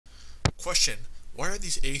Question: why are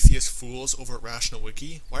these atheist fools over at Rational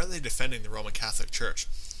Wiki, why are they defending the Roman Catholic Church?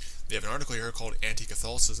 They have an article here called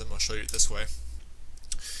Anti-Catholicism. I'll show you it this way.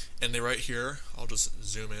 And they write here, I'll just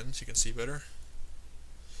zoom in so you can see better.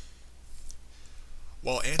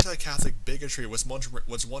 While anti-Catholic bigotry was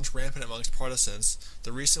once rampant amongst Protestants,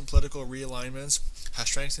 the recent political realignments have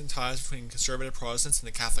strengthened ties between conservative Protestants and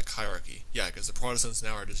the Catholic hierarchy. Yeah, because the Protestants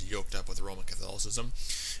now are just yoked up with Roman Catholicism.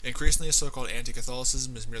 Increasingly, so-called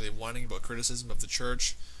anti-Catholicism is merely whining about criticism of the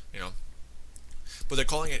Church, but they're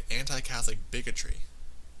calling it anti-Catholic bigotry.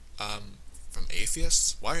 From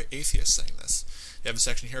atheists? Why are atheists saying this? They have a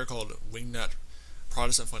section here called Wingnut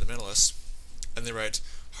Protestant Fundamentalists, and they write,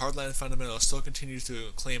 hardline fundamentalists still continue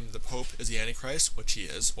to claim the Pope is the Antichrist, which he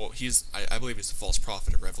is. Well, I believe he's the false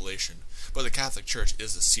prophet of Revelation. But the Catholic Church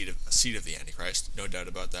is the seat of the Antichrist, no doubt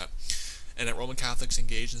about that. And that Roman Catholics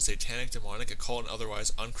engage in satanic, demonic, occult, and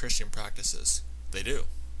otherwise unchristian practices. They do.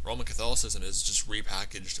 Roman Catholicism is just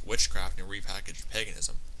repackaged witchcraft and repackaged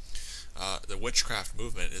paganism. The witchcraft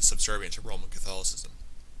movement is subservient to Roman Catholicism.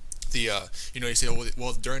 You say,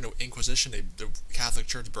 well, during the Inquisition, the Catholic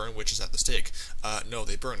Church burned witches at the stake. No,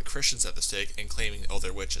 they burned Christians at the stake and claiming, oh,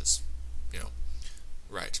 they're witches.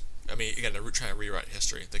 Right. I mean, again, they're trying to rewrite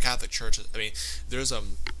history. The Catholic Church, there's, I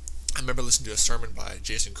remember listening to a sermon by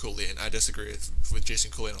Jason Cooley, and I disagree with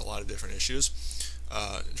Jason Cooley on a lot of different issues,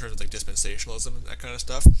 in terms of, like, dispensationalism and that kind of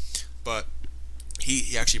stuff. But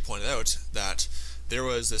he actually pointed out that there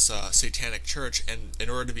was this satanic church, and in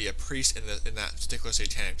order to be a priest in that particular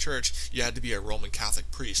satanic church, you had to be a Roman Catholic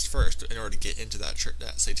priest first in order to get into that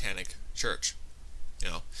satanic church.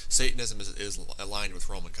 Satanism is aligned with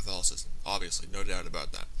Roman Catholicism, obviously, no doubt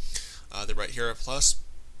about that. They're right here, plus,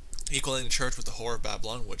 equaling the church with the whore of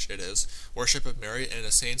Babylon, which it is, worship of Mary, and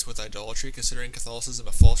the saints with idolatry, considering Catholicism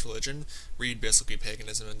a false religion, read basically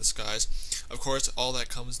paganism in disguise. Of course, all that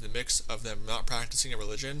comes in the mix of them not practicing a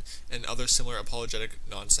religion and other similar apologetic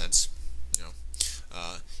nonsense.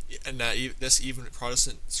 And that this even if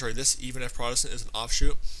Protestant is an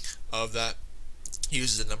offshoot of that,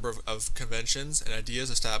 uses a number of conventions and ideas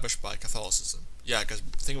established by Catholicism. Yeah, because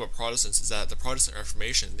the thing about Protestants is that the Protestant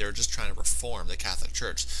Reformation, they were just trying to reform the Catholic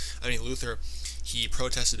Church. I mean, Luther, he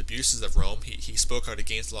protested abuses of Rome, he spoke out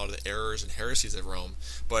against a lot of the errors and heresies of Rome,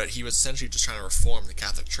 but he was essentially just trying to reform the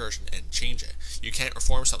Catholic Church and change it. You can't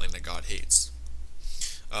reform something that God hates.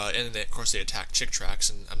 And then, of course, they attack chick tracts,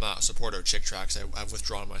 and I'm not a supporter of chick tracts. I've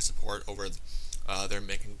withdrawn my support over them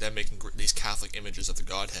making these Catholic images of the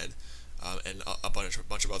Godhead. And a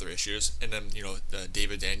bunch of other issues, and then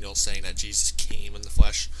David Daniels saying that Jesus came in the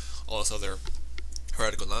flesh, all this other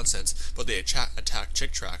heretical nonsense. But they attack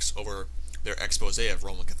chick tracts over their expose of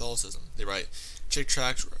Roman Catholicism. They write, chick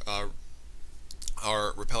tracts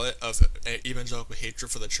are repellent of evangelical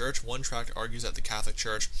hatred for the Church. One tract argues that the Catholic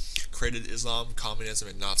Church created Islam, communism,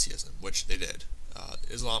 and Nazism, which they did.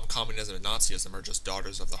 Islam, communism, and Nazism are just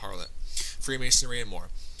daughters of the harlot. Freemasonry and more.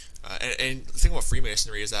 And the thing about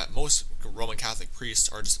Freemasonry is that most Roman Catholic priests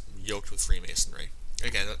are just yoked with Freemasonry.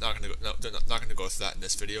 Again, not going to go through that in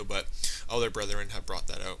this video, but other brethren have brought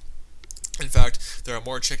that out. In fact, there are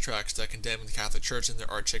more chick tracts that condemn the Catholic Church than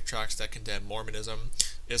there are chick tracts that condemn Mormonism,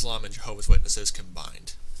 Islam, and Jehovah's Witnesses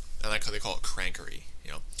combined. And that's how they call it crankery,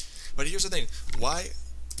 But here's the thing: why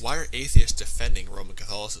are atheists defending Roman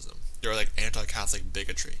Catholicism? They're like anti-Catholic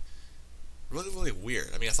bigotry. Really, really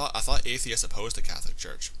weird. I mean, I thought atheists opposed the Catholic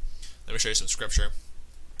Church. Let me show you some scripture.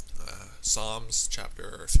 Psalms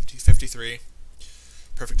chapter 53.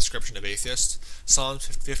 Perfect description of atheists. Psalms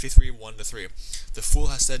 53, 1-3. The fool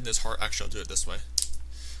has said in his heart, actually I'll do it this way.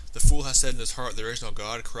 The fool has said in his heart, there is no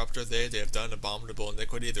God, corrupt are they have done abominable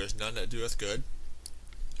iniquity, there is none that doeth good.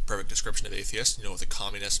 Perfect description of atheists, with the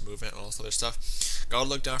communist movement and all this other stuff. God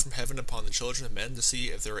looked down from heaven upon the children of men to see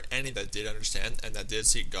if there were any that did understand and that did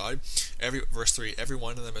seek God. Verse 3, every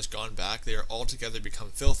one of them has gone back, they are altogether become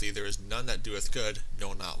filthy, there is none that doeth good,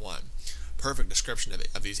 no, not one. Perfect description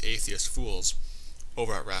of these atheist fools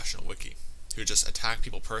over at Rational Wiki, who just attack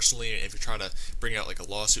people personally, and if you try to bring out like a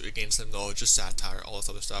lawsuit against them, no, it's just satire, all this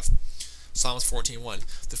other stuff. Psalms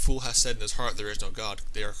 14:1. The fool has said in his heart, there is no God.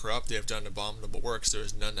 They are corrupt, they have done abominable works, there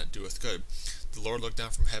is none that doeth good. The Lord looked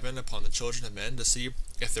down from heaven upon the children of men to see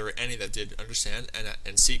if there were any that did understand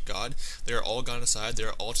and seek God. They are all gone aside, they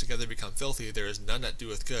are altogether become filthy, there is none that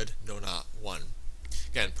doeth good, no, not one.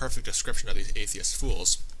 Again, perfect description of these atheist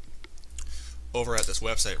fools over at this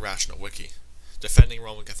website, Rational Wiki. Defending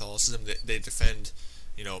Roman Catholicism, they defend,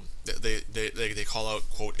 they call out,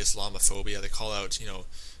 quote, Islamophobia, they call out,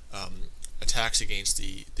 attacks against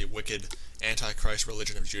the wicked antichrist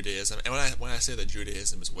religion of Judaism. And when I say that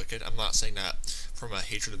Judaism is wicked, I'm not saying that from a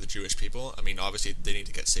hatred of the Jewish people. I mean, obviously they need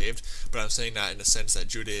to get saved, but I'm saying that in the sense that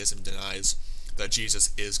Judaism denies that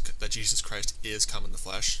Jesus Christ is come in the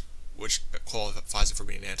flesh, which qualifies it for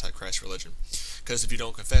being an antichrist religion. Because if you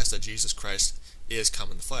don't confess that Jesus Christ is come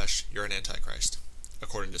in the flesh, you're an antichrist,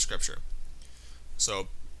 according to Scripture. So,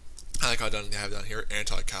 I like how they have down here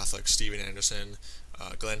anti-Catholic Stephen Anderson,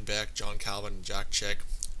 Glenn Beck, John Calvin, Jack Chick,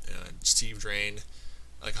 Steve Drain.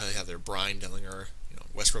 I like how they have their Brian Dillinger,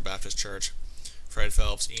 Westboro Baptist Church, Fred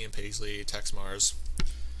Phelps, Ian Paisley, Tex Mars.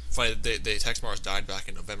 Funny, Tex Mars died back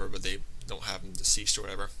in November, but they don't have him deceased or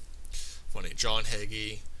whatever. Funny, John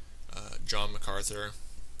Hagee, John MacArthur,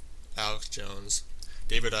 Alex Jones,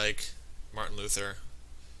 David Icke, Martin Luther.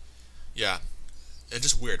 Yeah, it's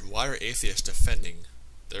just weird. Why are atheists defending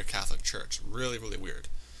their Catholic Church? Really, really weird.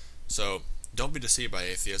 So don't be deceived by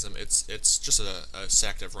atheism. It's just a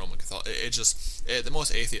sect of Roman Catholicism.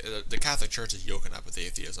 The Catholic Church is yoking up with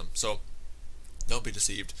atheism. So don't be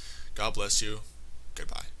deceived. God bless you.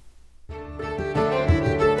 Goodbye.